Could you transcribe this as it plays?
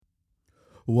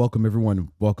Welcome, everyone.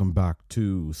 Welcome back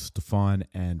to Stefan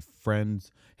and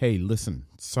Friends. Hey, listen,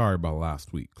 sorry about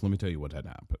last week. Let me tell you what had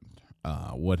happened.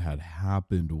 What had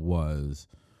happened was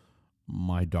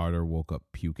my daughter woke up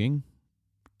puking,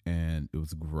 and it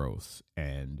was gross.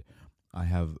 And I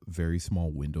have very small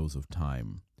windows of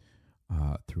time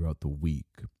throughout the week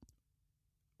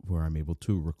where I'm able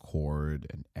to record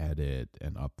and edit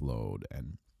and upload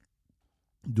and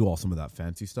do all some of that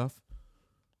fancy stuff.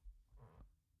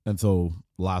 And so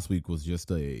last week was just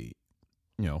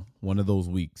one of those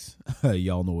weeks.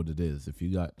 Y'all know what it is. If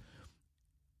you got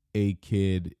a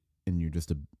kid and you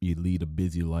lead a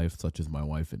busy life, such as my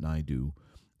wife and I do,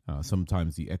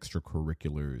 sometimes the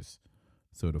extracurriculars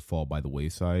sort of fall by the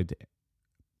wayside.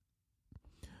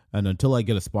 And until I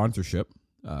get a sponsorship,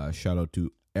 shout out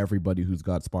to everybody who's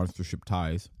got sponsorship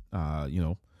ties,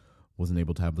 wasn't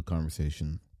able to have the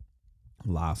conversation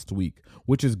last week,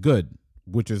 which is good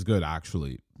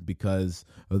actually, because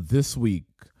this week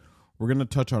we're going to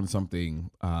touch on something.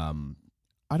 I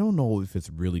don't know if it's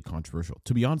really controversial.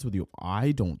 To be honest with you,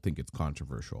 I don't think it's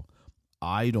controversial.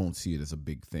 I don't see it as a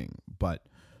big thing, but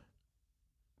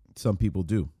some people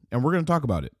do. And we're going to talk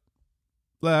about it.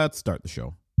 Let's start the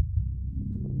show.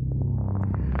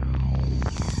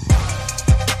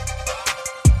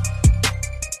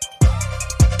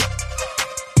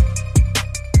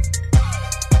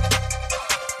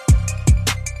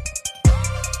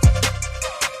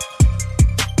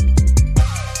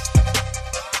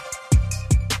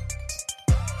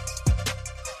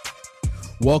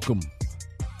 Welcome,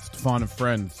 Stefan and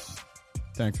Friends.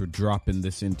 Thanks for dropping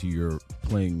this into your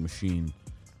playing machine.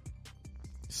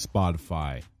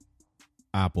 Spotify,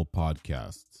 Apple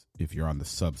Podcasts, if you're on the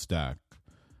Substack,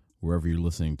 wherever you're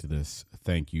listening to this,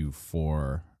 thank you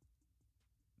for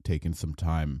taking some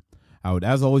time out.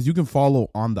 As always, you can follow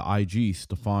on the IG,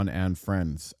 Stefan and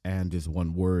Friends, and is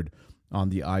one word on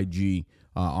the IG,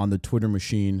 on the Twitter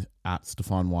machine, at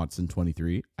Stefan Watson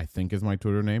 23, I think is my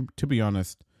Twitter name. To be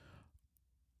honest,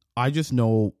 I just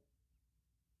know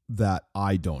that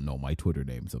I don't know my Twitter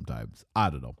name sometimes. I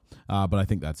don't know. But I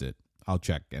think that's it. I'll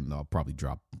check and I'll probably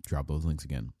drop those links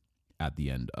again at the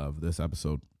end of this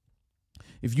episode.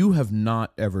 If you have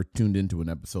not ever tuned into an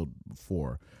episode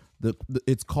before,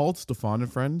 it's called Stefan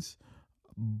and Friends,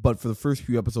 but for the first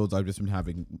few episodes, I've just been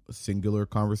having singular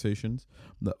conversations.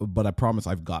 But I promise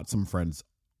I've got some friends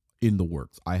in the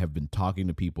works. I have been talking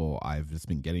to people. I've just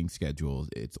been getting schedules.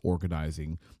 It's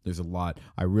organizing. There's a lot.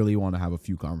 I really want to have a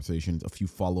few conversations, a few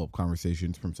follow-up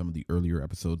conversations from some of the earlier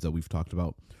episodes that we've talked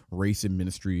about. Race in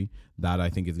ministry, that I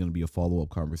think is going to be a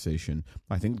follow-up conversation.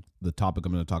 I think the topic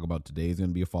I'm going to talk about today is going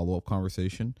to be a follow-up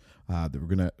conversation. That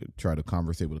we're going to try to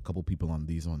conversate with a couple people on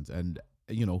these ones. And,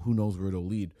 who knows where it'll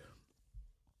lead.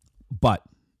 But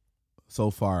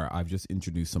so far, I've just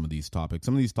introduced some of these topics.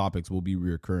 Some of these topics will be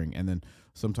reoccurring, and then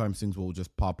sometimes things will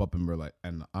just pop up,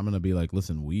 and I'm gonna be like,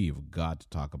 "Listen, we've got to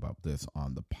talk about this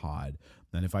on the pod."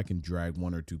 And if I can drag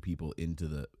one or two people into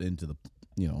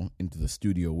the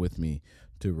studio with me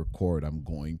to record, I'm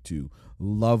going to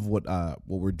love what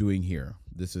we're doing here.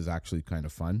 This is actually kind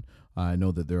of fun. I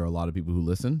know that there are a lot of people who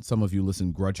listen. Some of you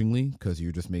listen grudgingly because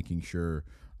you're just making sure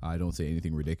I don't say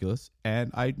anything ridiculous,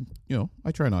 and I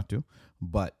try not to,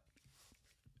 but.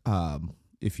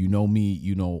 If you know me,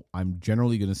 I'm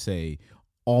generally going to say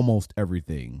almost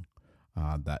everything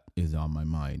that is on my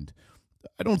mind.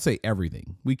 I don't say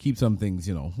everything. We keep some things,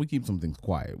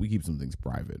 quiet. We keep some things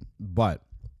private. But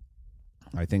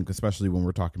I think especially when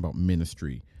we're talking about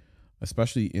ministry,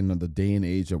 especially in the day and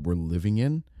age that we're living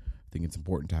in, I think it's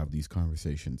important to have these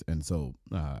conversations. And so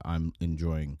I'm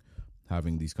enjoying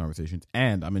having these conversations,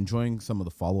 and I'm enjoying some of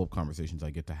the follow-up conversations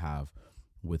I get to have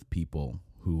with people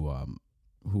who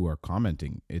are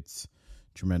commenting. It's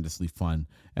tremendously fun.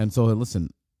 And so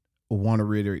listen, I want to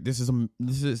reiterate, this is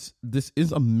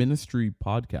a ministry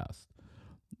podcast.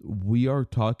 We are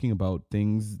talking about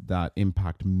things that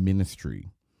impact ministry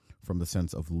from the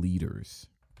sense of leaders,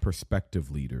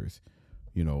 prospective leaders.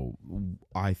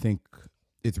 I think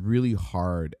it's really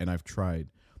hard, and I've tried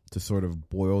to sort of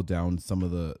boil down some of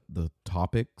the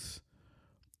topics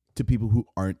to people who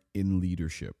aren't in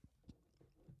leadership,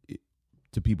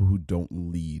 to people who don't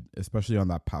lead, especially on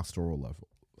that pastoral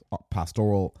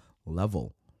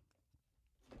level.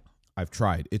 I've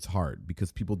tried. It's hard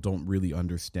because people don't really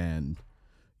understand,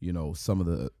 some of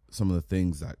the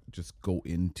things that just go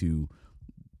into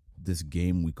this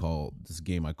game I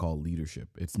call leadership.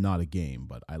 It's not a game,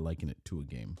 but I liken it to a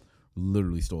game.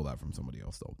 Literally stole that from somebody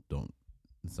else though.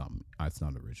 It's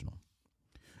not original.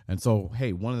 And so,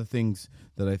 hey, one of the things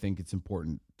that I think it's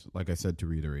important, like I said, to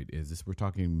reiterate is this: we're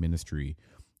talking ministry.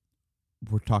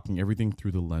 we're talking everything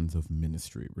through the lens of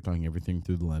ministry. We're talking everything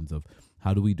through the lens of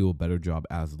how do we do a better job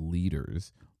as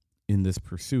leaders in this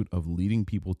pursuit of leading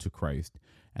people to Christ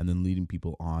and then leading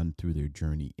people on through their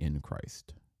journey in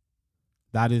Christ.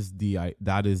 That is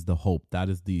the hope. That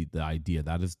is the idea.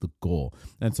 That is the goal.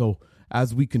 And so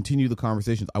as we continue the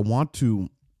conversations, I want to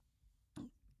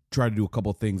try to do a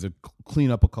couple things, or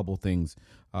clean up a couple things,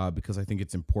 because I think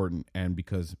it's important, and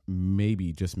because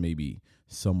maybe, just maybe,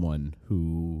 someone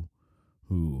who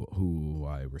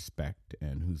I respect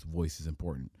and whose voice is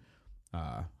important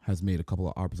has made a couple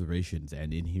of observations,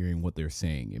 and in hearing what they're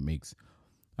saying, it makes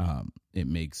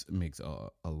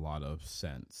a lot of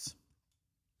sense.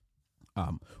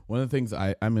 One of the things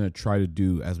I'm going to try to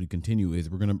do as we continue is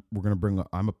we're going to bring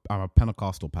I'm a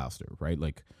Pentecostal pastor, right?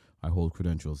 Like, I hold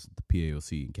credentials at the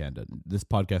PAOC in Canada. This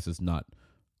podcast is not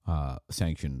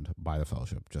sanctioned by the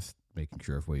fellowship, just making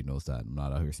sure everybody knows that. I'm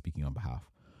not out here speaking on behalf.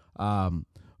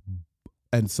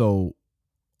 And so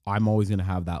I'm always going to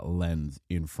have that lens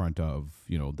in front of,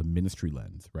 the ministry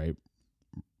lens, right?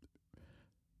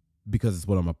 Because it's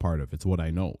what I'm a part of. It's what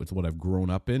I know. It's what I've grown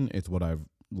up in. It's what I've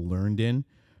learned in.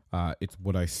 It's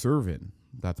what I serve in.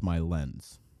 That's my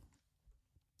lens.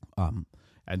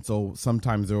 And so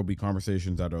sometimes there will be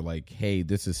conversations that are like, hey,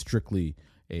 this is strictly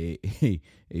a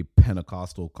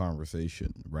Pentecostal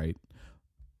conversation, right?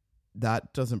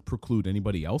 That doesn't preclude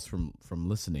anybody else from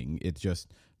listening. It's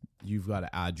just, you've got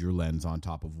to add your lens on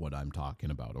top of what I'm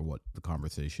talking about or what the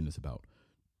conversation is about.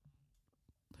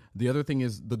 The other thing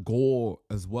is, the goal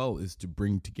as well is to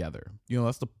bring together.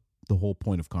 That's the whole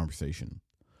point of conversation.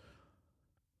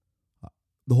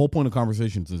 The whole point of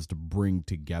conversations is to bring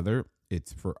together.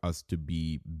 It's for us to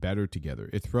be better together.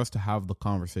 It's for us to have the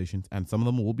conversations, and some of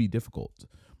them will be difficult,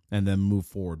 and then move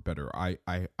forward better. I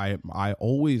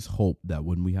always hope that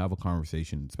when we have a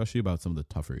conversation, especially about some of the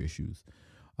tougher issues,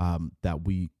 that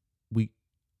we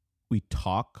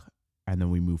talk and then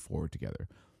we move forward together.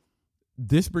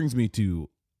 This brings me to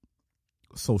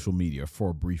social media for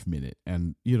a brief minute,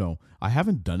 and I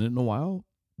haven't done it in a while,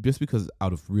 just because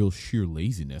out of real sheer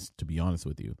laziness, to be honest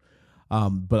with you.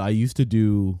 But I used to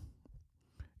do.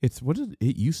 It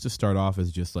used to start off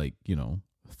as just like,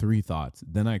 3 thoughts.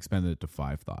 Then I expanded it to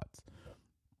 5 thoughts.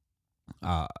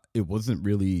 It wasn't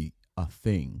really a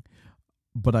thing,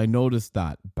 but I noticed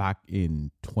that back in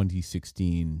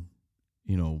 2016,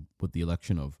 with the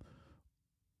election of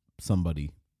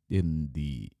somebody in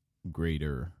the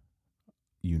greater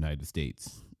United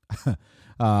States,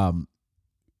 how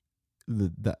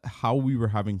we were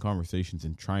having conversations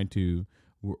and trying to,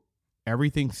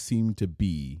 everything seemed to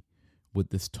be with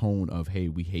this tone of, hey,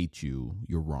 we hate you,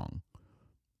 you're wrong.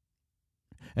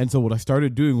 And so what I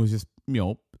started doing was just,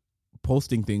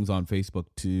 posting things on Facebook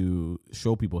to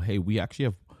show people, hey, we actually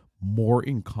have more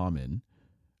in common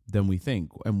than we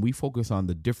think. And we focus on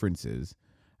the differences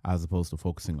as opposed to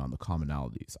focusing on the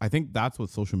commonalities. I think that's what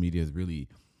social media has really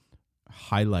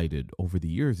highlighted over the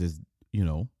years is,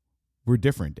 we're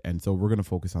different. And so we're going to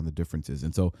focus on the differences.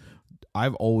 And so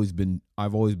I've always been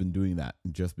doing that,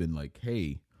 and just been like,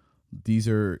 hey, these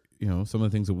are, some of the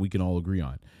things that we can all agree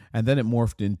on. And then it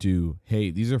morphed into,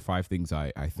 hey, these are 5 things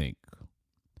I think.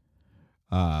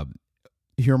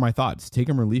 Here are my thoughts. Take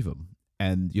them or leave them.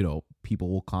 And, people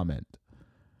will comment.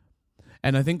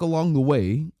 And I think along the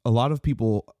way, a lot of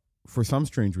people, for some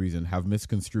strange reason, have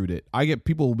misconstrued it. I get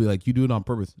people will be like, you do it on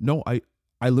purpose. No, I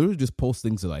literally just post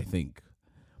things that I think,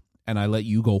 and I let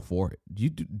you go for it. You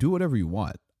do whatever you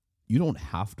want. You don't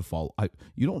have to follow.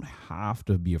 You don't have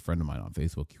to be a friend of mine on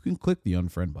Facebook. You can click the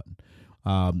unfriend button.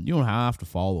 You don't have to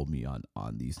follow me on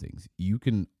these things. You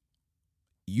can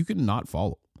not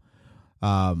follow.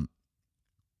 And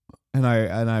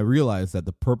I realized that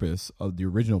the purpose of the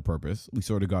original purpose we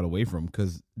sort of got away from,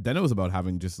 because then it was about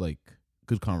having just like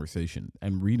good conversation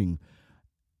and reading.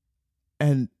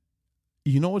 And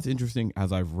what's interesting,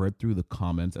 as I've read through the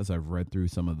comments, as I've read through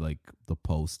some of like the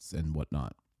posts and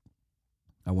whatnot,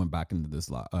 I went back into this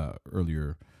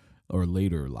later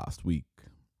last week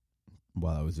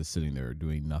while I was just sitting there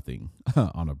doing nothing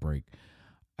on a break.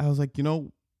 I was like, a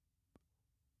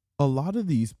lot of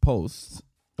these posts,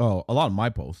 a lot of my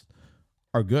posts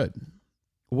are good.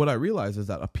 What I realize is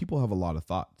that people have a lot of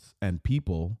thoughts, and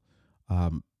people,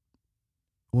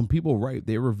 when people write,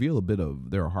 they reveal a bit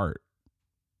of their heart.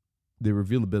 They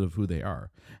reveal a bit of who they are.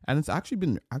 And it's actually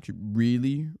been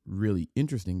really, really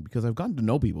interesting, because I've gotten to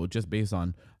know people just based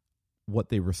on what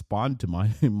they respond to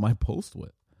my post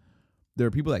with. There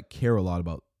are people that care a lot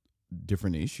about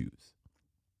different issues,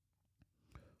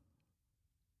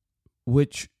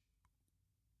 which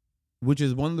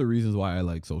is one of the reasons why I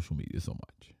like social media so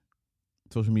much.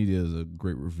 Social media is a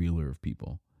great revealer of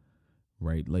people,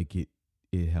 right? Like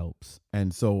it helps.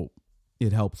 And so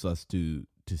it helps us to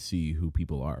see who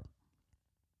people are.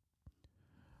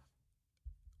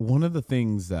 One of the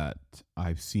things that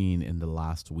I've seen in the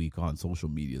last week on social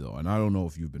media, though, and I don't know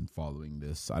if you've been following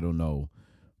this, I don't know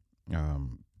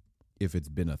if it's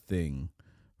been a thing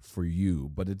for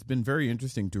you, but it's been very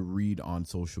interesting to read on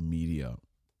social media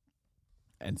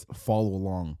and follow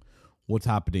along what's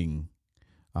happening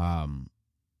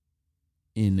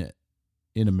in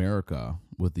America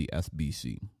with the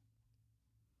SBC.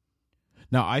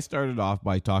 Now, I started off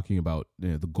by talking about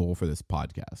the goal for this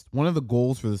podcast. One of the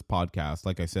goals for this podcast,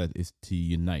 like I said, is to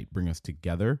unite, bring us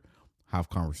together, have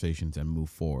conversations, and move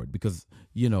forward. Because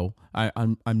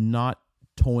I'm not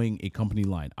towing a company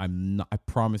line. I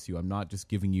promise you, I'm not just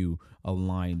giving you a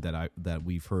line that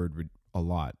we've heard a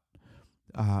lot.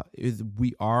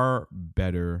 We are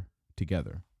better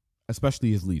together,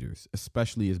 especially as leaders,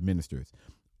 especially as ministers.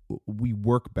 We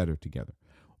work better together.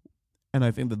 And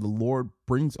I think that the Lord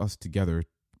brings us together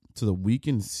so that we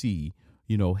can see,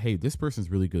 hey, this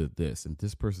person's really good at this and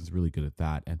this person's really good at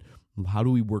that. And how do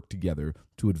we work together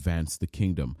to advance the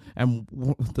kingdom? And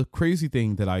the crazy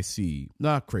thing that I see,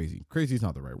 not crazy. Crazy is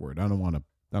not the right word. I don't want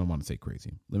to say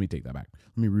crazy. Let me take that back.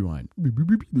 Let me rewind.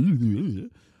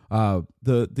 The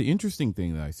interesting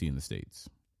thing that I see in the States,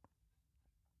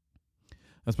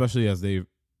 especially as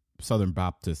Southern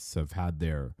Baptists have had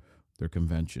their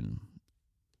convention,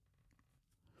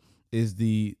 is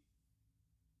the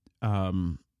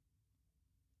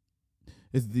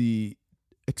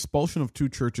expulsion of two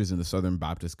churches in the Southern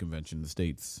Baptist Convention in the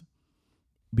States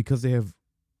because they have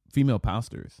female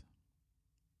pastors.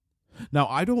 Now,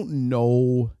 I don't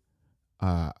know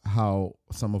how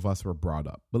some of us were brought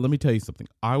up, but let me tell you something.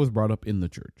 I was brought up in the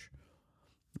church.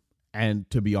 And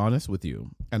to be honest with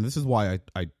you, and this is why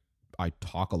I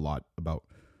talk a lot about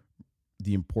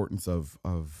the importance of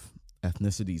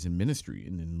ethnicities in ministry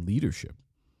and in leadership.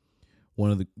 One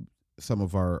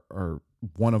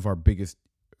of our biggest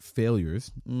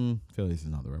failures is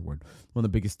not the right word. One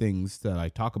of the biggest things that I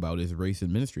talk about is race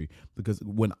in ministry, because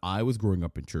when I was growing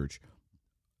up in church,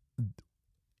 I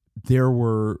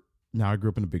grew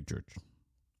up in a big church,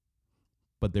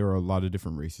 but there were a lot of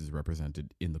different races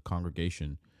represented in the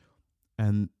congregation,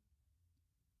 and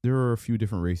there are a few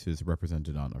different races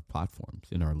represented on our platforms,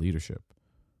 in our leadership.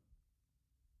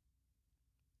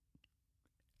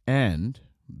 And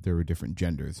there were different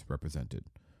genders represented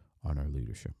on our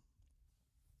leadership.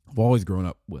 I've always grown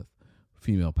up with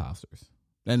female pastors,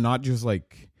 and not just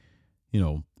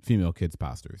female kids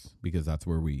pastors, because that's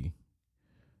where we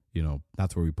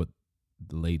put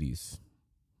the ladies.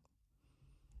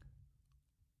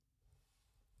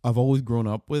 I've always grown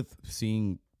up with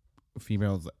seeing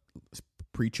females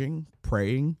preaching,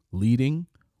 praying, leading.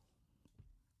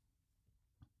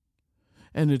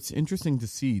 And it's interesting to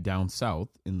see down south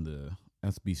in the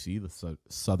SBC, the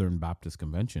Southern Baptist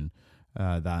Convention,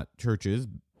 that churches,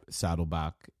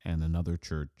 Saddleback and another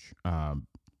church,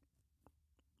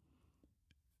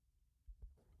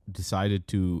 decided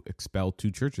to expel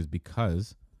two churches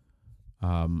because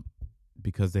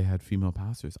they had female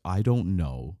pastors. I don't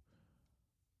know.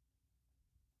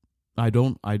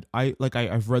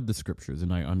 I've read the scriptures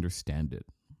and I understand it.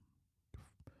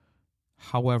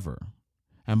 However,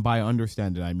 and by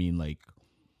understand it, I mean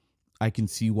I can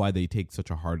see why they take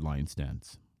such a hardline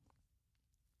stance.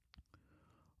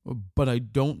 But I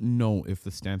don't know if the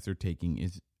stance they're taking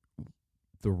is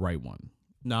the right one.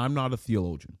 Now, I'm not a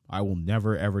theologian. I will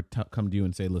never, ever come to you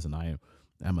and say, listen, I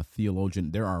am a theologian.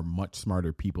 There are much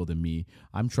smarter people than me.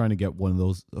 I'm trying to get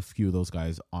a few of those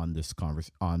guys on this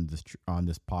on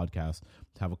this podcast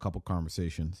to have a couple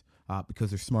conversations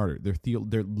because they're smarter.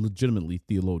 They're legitimately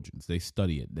theologians. They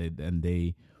study it and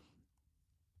they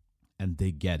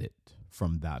get it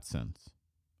from that sense.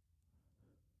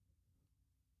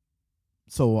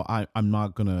 So I'm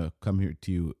not gonna come here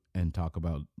to you and talk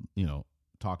to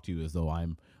you as though I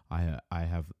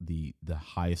have the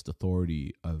highest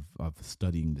authority of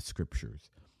studying the scriptures.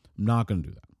 I'm not gonna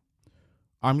do that.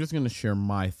 I'm just gonna share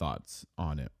my thoughts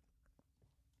on it,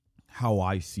 how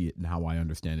I see it and how I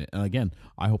understand it. And again,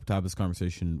 I hope to have this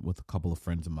conversation with a couple of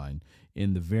friends of mine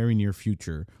in the very near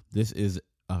future. This is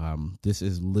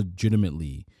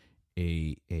legitimately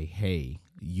a hey,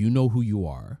 you know who you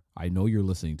are. I know you're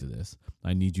listening to this.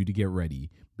 I need you to get ready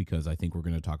because I think we're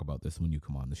going to talk about this when you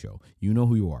come on the show. You know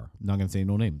who you are. I'm not going to say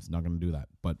no names. Not going to do that.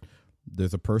 But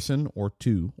there's a person or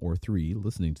two or three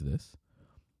listening to this.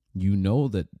 You know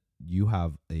that you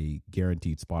have a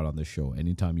guaranteed spot on this show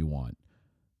anytime you want.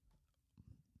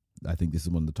 I think this is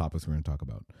one of the topics we're going to talk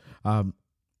about.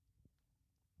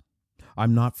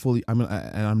 I'm not fully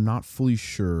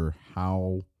sure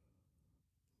how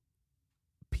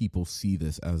people see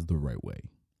this as the right way.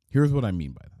 Here's what I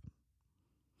mean by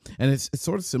that. And it's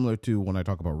sort of similar to when I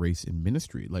talk about race in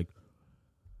ministry. Like,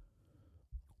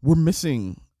 we're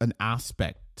missing an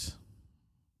aspect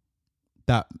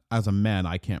that as a man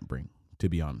I can't bring, to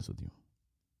be honest with you.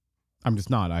 I'm just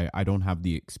not. I don't have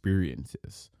the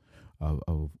experiences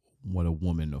of what a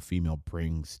woman, a female,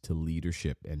 brings to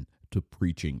leadership and to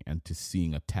preaching and to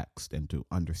seeing a text and to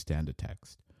understand a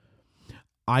text.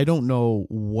 I don't know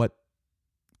what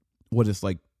it's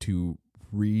like to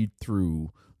read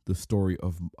through the story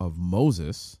of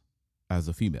Moses as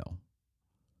a female.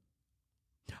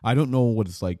 I don't know what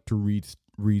it's like to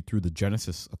read through the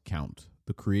Genesis account,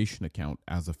 the creation account,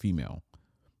 as a female.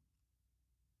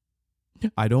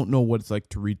 I don't know what it's like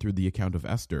to read through the account of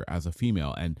Esther as a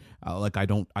female, and I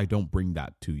don't bring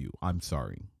that to you. I'm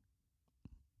sorry.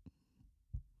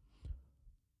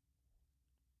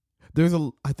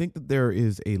 I think that there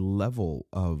is a level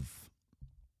of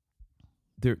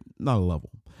not a level.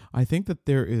 I think that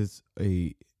there is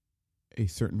a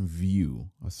certain view,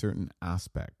 a certain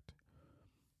aspect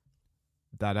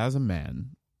that as a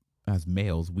man, as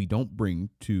males, we don't bring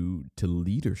to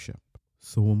leadership.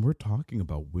 So when we're talking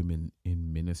about women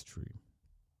in ministry,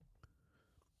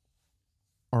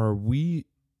 are we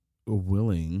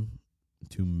willing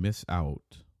to miss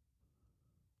out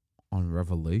on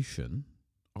revelation?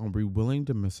 Are we willing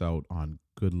to miss out on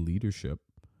good leadership?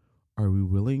 Are we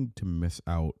willing to miss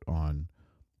out on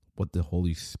what the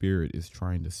Holy Spirit is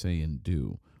trying to say and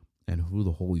do, and who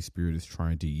the Holy Spirit is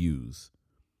trying to use?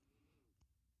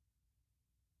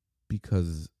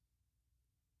 Because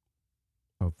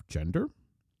of gender?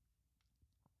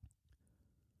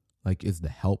 Like, is the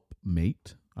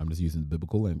helpmate, I'm just using the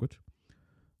biblical language,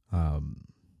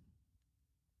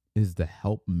 is the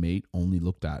helpmate only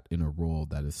looked at in a role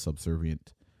that is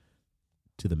subservient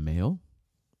to the male?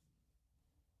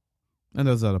 And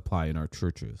does that apply in our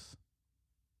churches?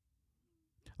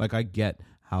 Like, I get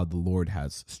how the Lord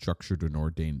has structured and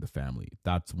ordained the family.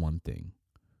 That's one thing.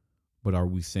 But are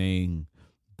we saying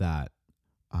that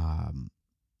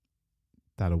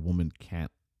that a woman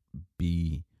can't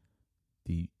be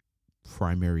the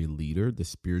primary leader,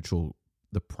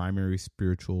 the primary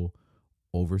spiritual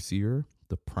overseer,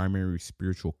 the primary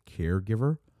spiritual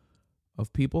caregiver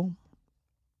of people?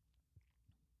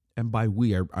 And by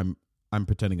we, I'm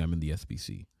pretending I'm in the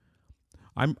SBC.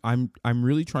 I'm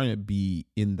really trying to be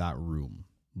in that room,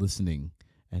 listening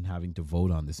and having to vote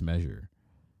on this measure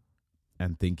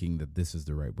and thinking that this is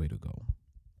the right way to go.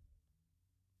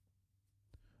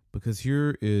 Because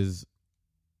here is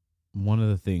one of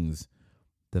the things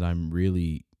that I'm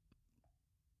really,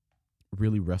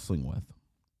 really wrestling with.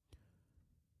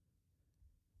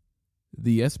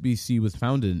 The SBC was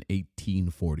founded in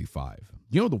 1845.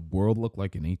 You know what the world looked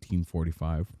like in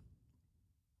 1845?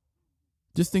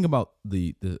 Just think about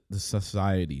the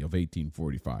society of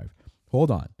 1845.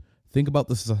 Hold on. Think about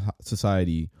the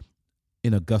society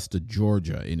in Augusta,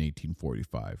 Georgia in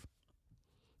 1845,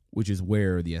 which is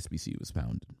where the SBC was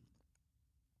founded.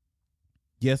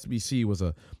 The SBC was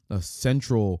a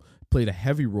central, played a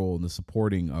heavy role in the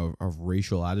supporting of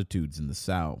racial attitudes in the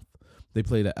South. They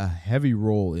played a heavy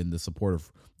role in the support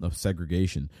of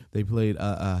segregation. They played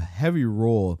a heavy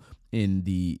role in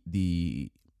the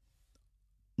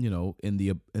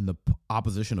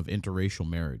opposition of interracial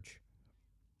marriage.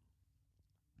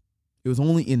 It was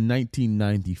only in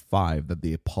 1995 that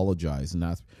they apologized and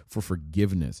asked for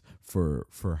forgiveness for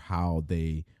how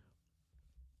they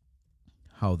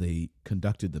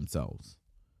conducted themselves.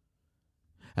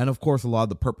 And of course, a lot of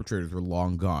the perpetrators were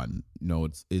long gone. No,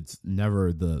 it's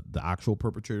never the actual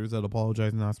perpetrators that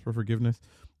apologize and ask for forgiveness.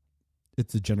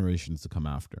 It's the generations to come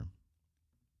after.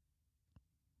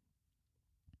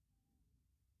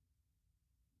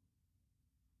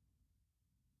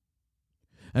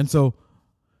 And so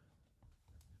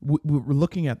we're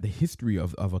looking at the history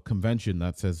of a convention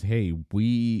that says, hey,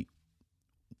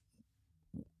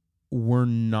 we're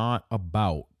not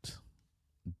about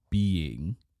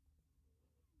being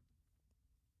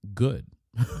good.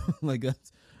 Like,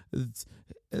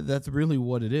 that's really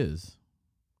what it is.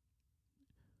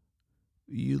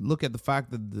 You look at the fact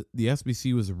that the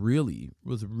SBC was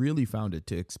really founded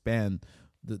to expand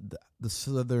the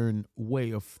Southern way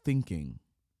of thinking.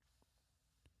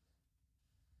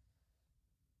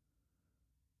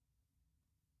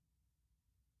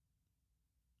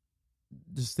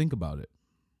 Just think about it.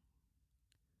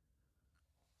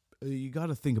 You got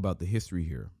to think about the history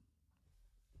here.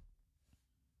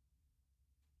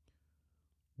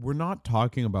 We're not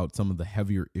talking about some of the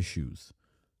heavier issues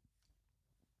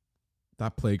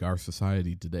that plague our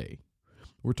society today.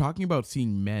 We're talking about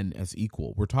seeing men as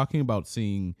equal. We're talking about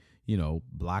seeing,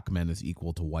 black men as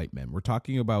equal to white men. We're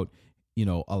talking about,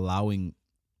 allowing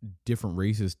different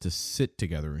races to sit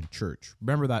together in church.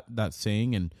 Remember that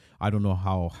saying? And I don't know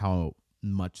how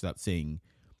much that saying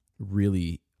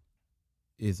really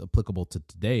is applicable to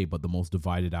today, but the most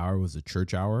divided hour was the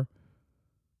church hour,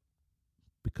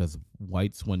 because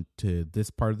whites went to this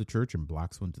part of the church and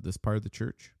blacks went to this part of the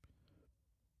church.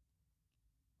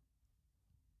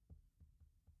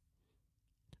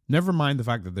 Never mind the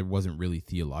fact that there wasn't really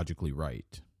theologically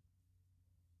right.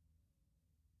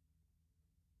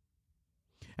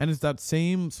 And it's that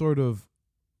same sort of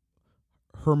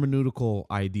hermeneutical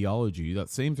ideology, that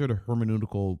same sort of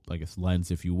hermeneutical, I guess,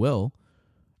 lens, if you will.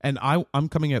 And I'm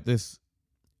coming at this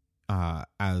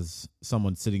as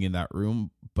someone sitting in that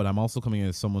room, but I'm also coming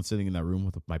as someone sitting in that room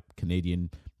with my Canadian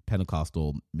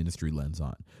Pentecostal ministry lens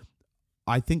on.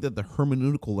 I think that the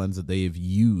hermeneutical lens that they have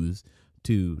used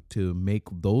to make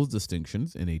those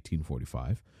distinctions in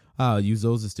 1845, use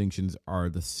those distinctions are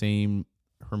the same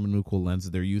hermeneutical lens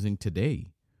that they're using today.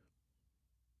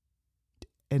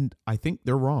 And I think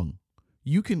they're wrong.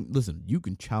 You can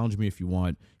challenge me if you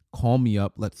want, call me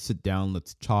up, let's sit down,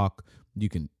 let's talk. You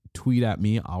can tweet at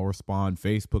me, I'll respond,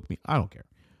 Facebook me, I don't care.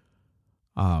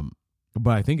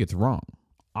 But I think it's wrong.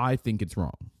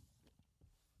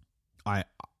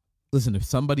 Listen, if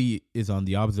somebody is on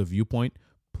the opposite viewpoint,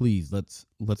 please let's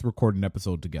record an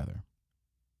episode together.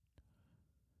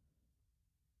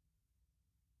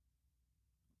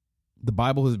 The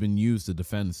Bible has been used to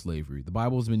defend slavery. The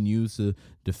Bible has been used to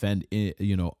defend,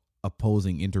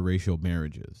 opposing interracial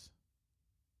marriages.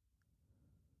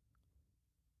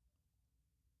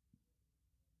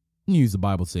 You can use the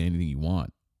Bible to say anything you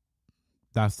want.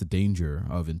 That's the danger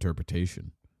of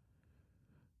interpretation.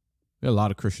 There are a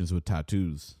lot of Christians with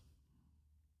tattoos.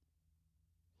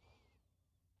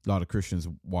 A lot of Christians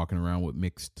walking around with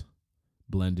mixed,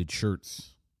 blended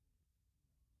shirts.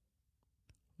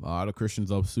 A lot of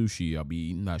Christians love sushi. I'll be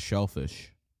eating that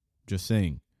shellfish. Just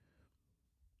saying.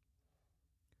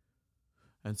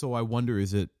 And so I wonder,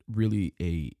 is it really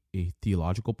a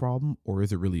theological problem, or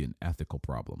is it really an ethical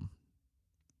problem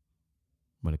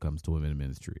when it comes to women in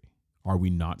ministry? Are we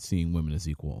not seeing women as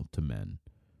equal to men?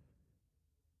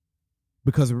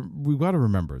 Because we've got to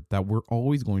remember that we're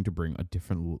always going to bring a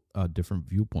different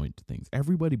viewpoint to things.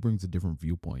 Everybody brings a different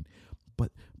viewpoint.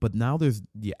 But now there's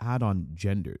the add-on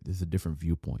gender. There's a different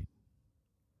viewpoint.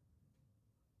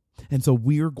 And so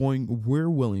we're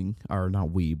willing, or not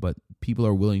we, but people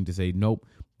are willing to say, nope,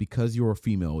 because you're a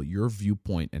female, your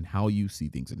viewpoint and how you see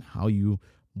things and how you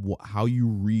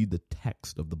read the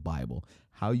text of the Bible,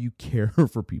 how you care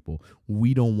for people,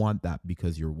 we don't want that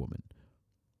because you're a woman.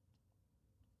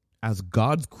 As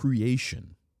God's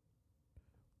creation,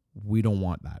 we don't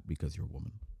want that because you're a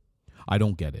woman. I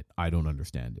don't get it. I don't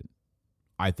understand it.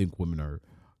 I think women are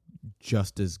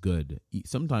just as good,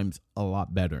 sometimes a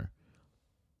lot better,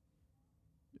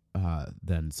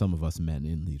 than some of us men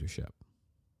in leadership.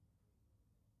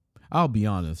 I'll be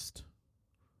honest.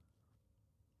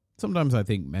 Sometimes I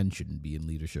think men shouldn't be in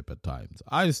leadership at times.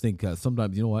 I just think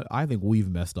sometimes, you know what? I think we've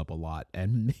messed up a lot,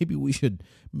 and maybe we should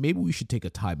take a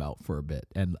timeout for a bit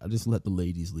and just let the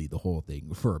ladies lead the whole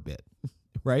thing for a bit,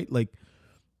 right? Like,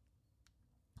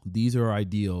 these are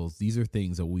ideals. These are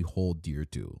things that we hold dear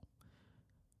to,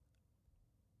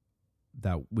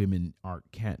 that women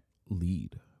can't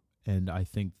lead. And I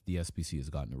think the SBC has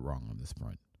gotten it wrong on this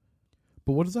front.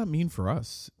 But what does that mean for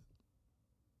us?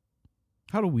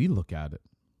 How do we look at it?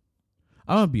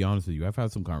 I'm going to be honest with you. I've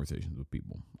had some conversations with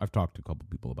people. I've talked to a couple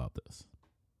people about this.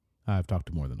 I've talked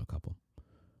to more than a couple.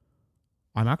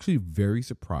 I'm actually very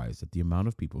surprised at the amount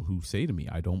of people who say to me,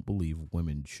 I don't believe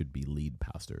women should be lead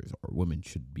pastors or women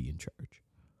should be in charge.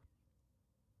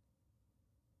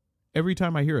 Every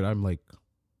time I hear it, I'm like,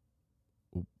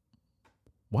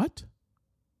 what?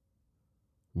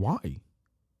 Why?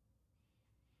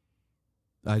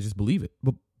 I just believe it.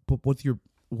 But what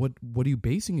are you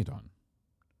basing it on?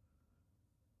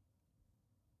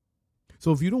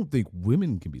 So if you don't think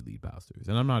women can be lead pastors,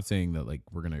 and I'm not saying that like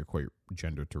we're going to equate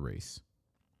gender to race,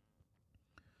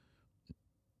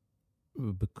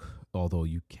 although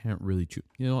you can't really choose.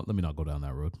 You know what? Let me not go down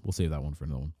that road. We'll save that one for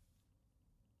another one.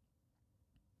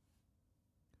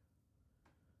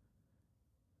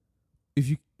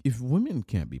 If women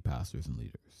can't be pastors and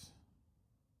leaders,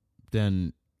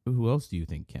 then who else do you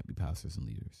think can't be pastors and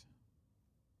leaders?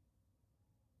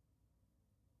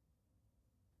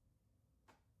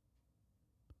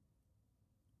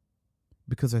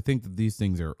 Because I think that these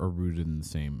things are rooted in the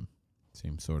same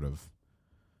sort of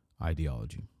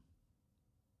ideology.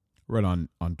 Right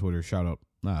on Twitter, shout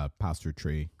out Pastor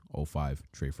Trey 05,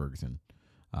 Trey Ferguson,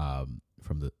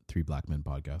 from the Three Black Men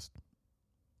podcast.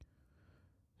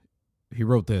 He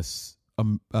wrote this.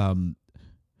 The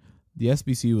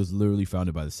SBC was literally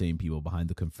founded by the same people behind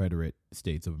the Confederate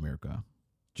States of America.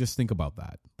 Just think about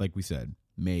that. Like we said,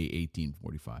 May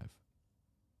 1845.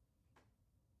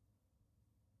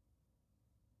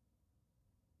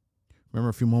 Remember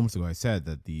a few moments ago I said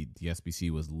that the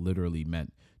SBC was literally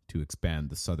meant to expand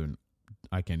the southern.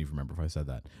 I can't even remember if I said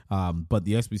that. But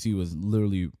the SBC was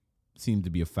literally seemed to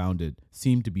be founded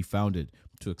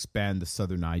to expand the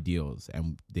southern ideals,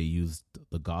 and they used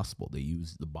the gospel, they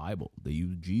used the Bible, they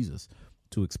used Jesus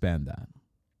to expand that.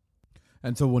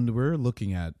 And so when we're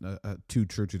looking at two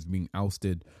churches being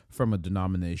ousted from a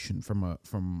denomination, from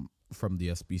the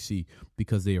SBC,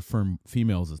 because they affirm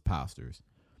females as pastors,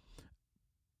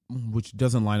 which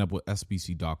doesn't line up with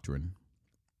SBC doctrine,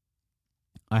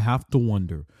 I have to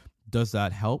wonder, does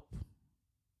that help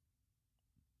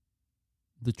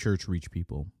the church reach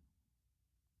people?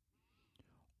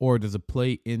 Or does it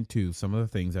play into some of the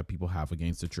things that people have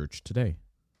against the church today?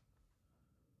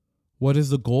 What is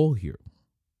the goal here?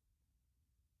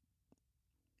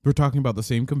 We're talking about the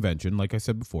same convention, like I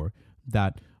said before,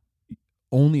 that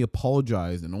only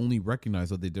apologized and only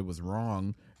recognized what they did was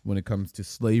wrong when it comes to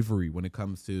slavery, when it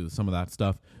comes to some of that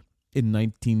stuff in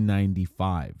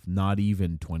 1995, not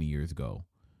even 20 years ago.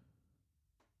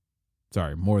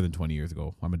 Sorry, more than 20 years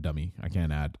ago. I'm a dummy. I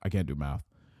can't do math.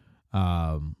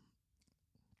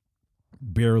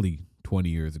 Barely 20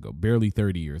 years ago, barely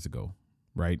 30 years ago,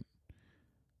 right?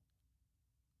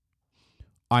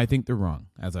 I think they're wrong,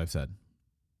 as I've said.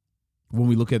 When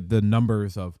we look at the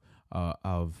numbers of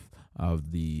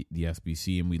the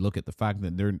SBC, and we look at the fact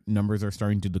that their numbers are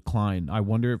starting to decline, I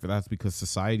wonder if that's because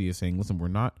society is saying, listen, we're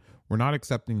not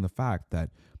accepting the fact that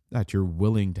you're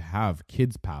willing to have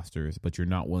kids pastors, but you're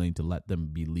not willing to let them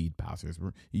be lead pastors.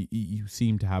 You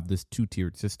seem to have this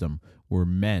two-tiered system where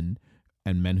men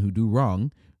who do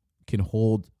wrong can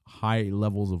hold high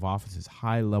levels of offices,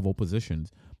 high-level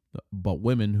positions, but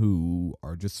women who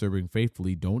are just serving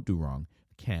faithfully, don't do wrong,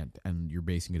 can't, and you're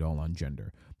basing it all on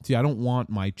gender. See, I don't want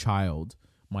my child,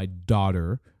 my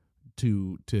daughter,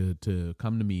 to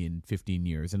come to me in 15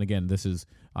 years. And again, this is,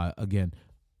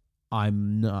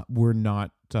 we're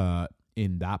not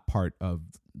in that part of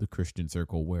the Christian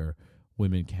circle where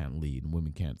women can't lead and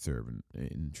women can't serve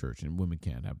in church and women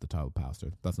can't have the title of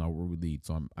pastor. That's not where we lead.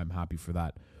 So I'm happy for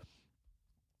that.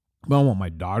 But I don't want my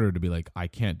daughter to be like, I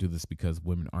can't do this because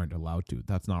women aren't allowed to.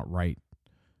 That's not right.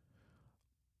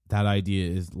 That idea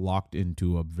is locked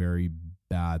into a very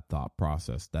bad thought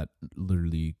process that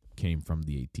literally came from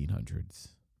the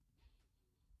 1800s.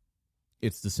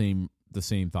 It's the same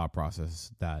thought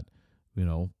process that,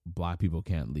 black people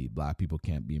can't lead, black people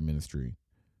can't be in ministry.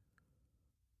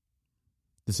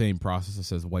 The same process that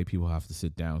says white people have to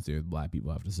sit downstairs, black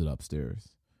people have to sit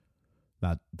upstairs.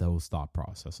 Those thought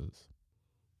processes.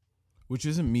 Which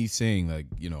isn't me saying like,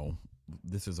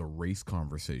 this is a race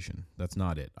conversation. That's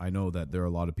not it. I know that there are a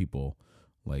lot of people,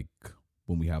 like,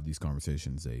 when we have these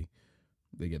conversations, they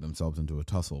get themselves into a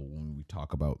tussle when we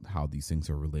talk about how these things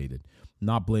are related.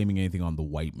 Not blaming anything on the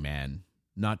white man.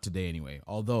 Not today anyway.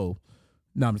 Although,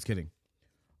 no, I'm just kidding.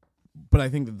 But I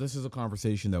think that this is a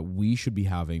conversation that we should be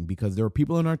having because there are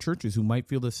people in our churches who might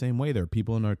feel the same way. There are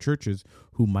people in our churches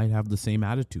who might have the same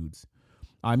attitudes.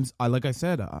 Like I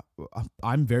said,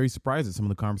 I'm very surprised at some of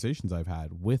the conversations I've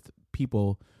had with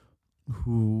people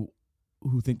who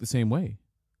think the same way.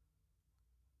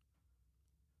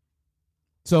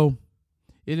 So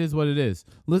it is what it is.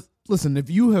 Listen, if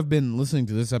you have been listening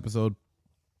to this episode,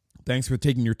 thanks for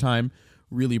taking your time.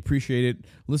 Really appreciate it.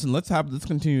 Listen, let's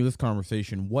continue this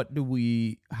conversation.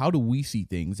 How do we see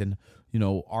things? And,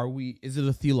 is it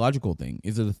a theological thing?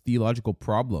 Is it a theological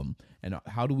problem? And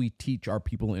how do we teach our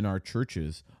people in our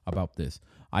churches about this?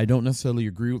 I don't necessarily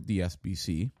agree with the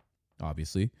SBC,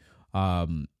 obviously. I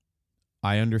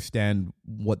understand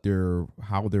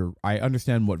I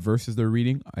understand what verses they're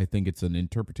reading. I think it's an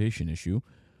interpretation issue.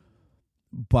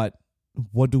 But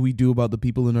what do we do about the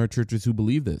people in our churches who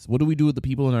believe this? What do we do with the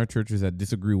people in our churches that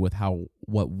disagree with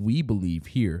what we believe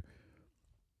here?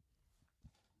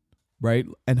 Right?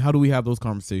 And how do we have those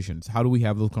conversations? How do we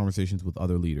have those conversations with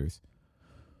other leaders?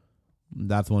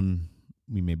 That's one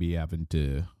we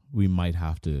might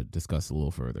have to discuss a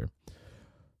little further.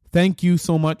 Thank you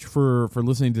so much for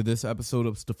listening to this episode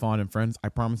of Stefan and Friends. I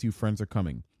promise you friends are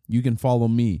coming. You can follow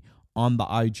me on the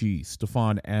IG,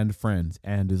 Stefan and Friends,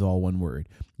 and is all one word.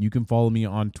 You can follow me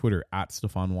on Twitter at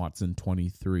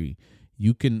StefanWatson23.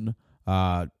 You can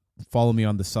follow me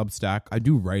on the Substack. I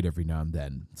do write every now and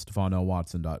then,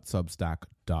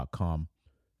 StefanLWatson.substack.com.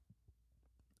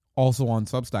 Also on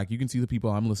Substack, you can see the people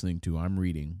I'm listening to, I'm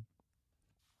reading.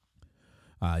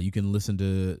 You can listen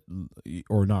to,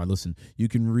 or not listen. You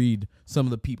can read some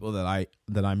of the people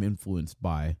that I'm influenced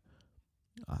by.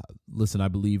 Listen, I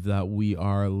believe that we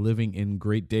are living in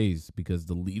great days because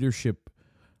the leadership,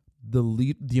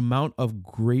 the amount of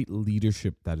great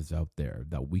leadership that is out there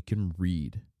that we can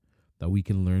read, that we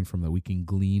can learn from, that we can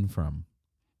glean from,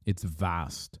 it's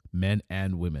vast, men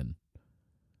and women.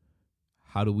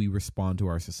 How do we respond to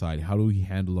our society? How do we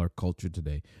handle our culture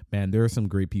today? Man, there are some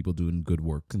great people doing good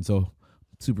work, and so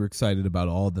super excited about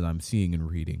all that I'm seeing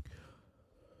and reading.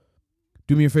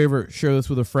 Do me a favor, share this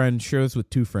with a friend, share this with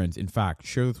 2 friends. In fact,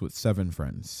 share this with 7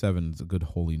 friends. 7 is a good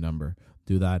holy number.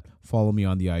 Do that. Follow me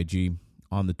on the IG,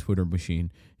 on the Twitter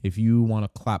machine. If you want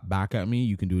to clap back at me,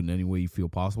 you can do it in any way you feel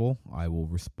possible. I will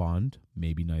respond,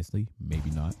 maybe nicely,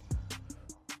 maybe not.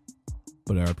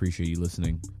 But I appreciate you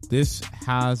listening. This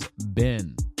has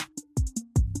been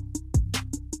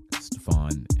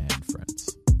Stefan and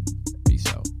Friends. Peace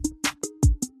out.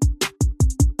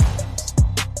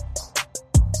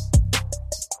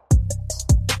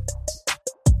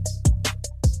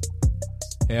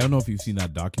 Hey, I don't know if you've seen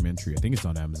that documentary. I think it's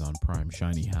on Amazon Prime,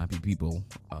 Shiny Happy People,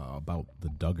 about the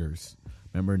Duggars.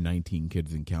 Remember 19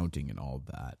 Kids and Counting and all of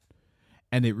that.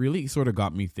 And it really sort of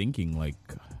got me thinking, like,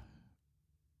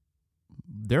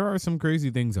 there are some crazy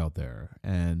things out there.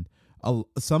 And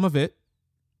some of it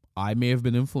I may have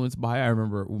been influenced by. I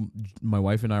remember my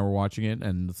wife and I were watching it,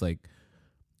 and it's like,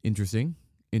 interesting,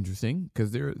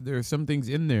 because there are some things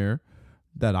in there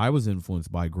that I was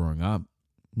influenced by growing up.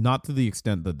 Not to the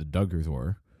extent that the Duggars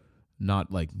were,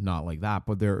 not like that,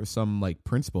 but there are some like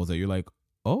principles that you're like,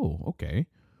 oh, okay.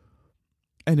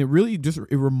 And it really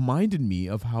it reminded me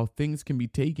of how things can be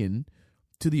taken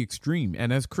to the extreme.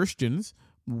 And as Christians,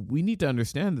 we need to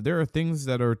understand that there are things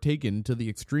that are taken to the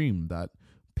extreme that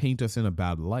paint us in a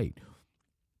bad light.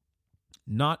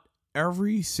 Not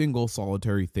every single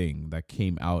solitary thing that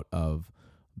came out of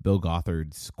Bill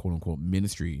Gothard's quote unquote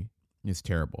ministry is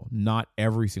terrible. Not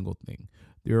every single thing.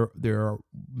 There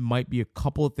might be a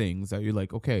couple of things that you're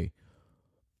like, okay,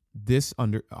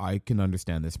 I can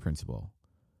understand this principle.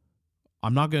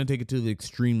 I'm not going to take it to the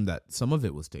extreme that some of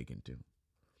it was taken to.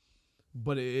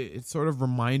 But it sort of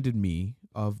reminded me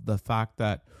of the fact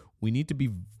that we need to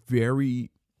be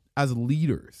as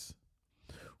leaders,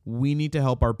 we need to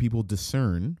help our people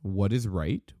discern what is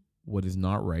right, what is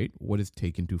not right, what is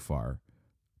taken too far.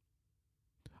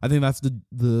 I think that's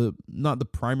the not the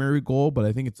primary goal, but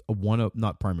I think it's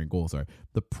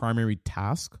the primary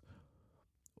task.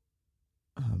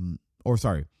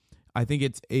 I think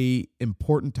it's a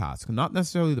important task, not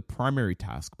necessarily the primary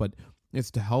task, but it's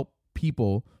to help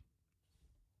people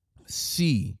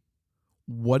see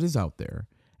what is out there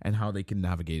and how they can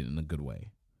navigate it in a good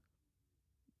way.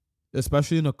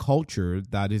 Especially in a culture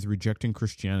that is rejecting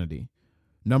Christianity.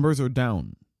 Numbers are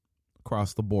down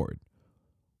across the board.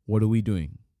 What are we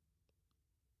doing?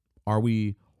 Are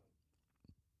we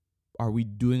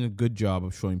doing a good job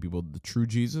of showing people the true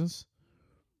Jesus?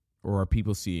 Or are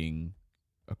people seeing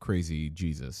a crazy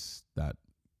Jesus that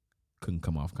can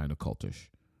come off kind of cultish?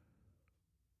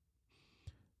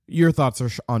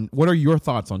 What are your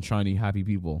thoughts on Shiny Happy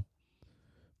People?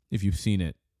 If you've seen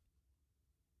it,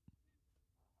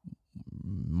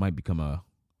 might become a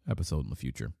episode in the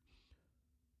future.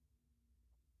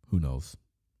 Who knows?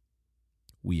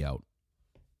 We out.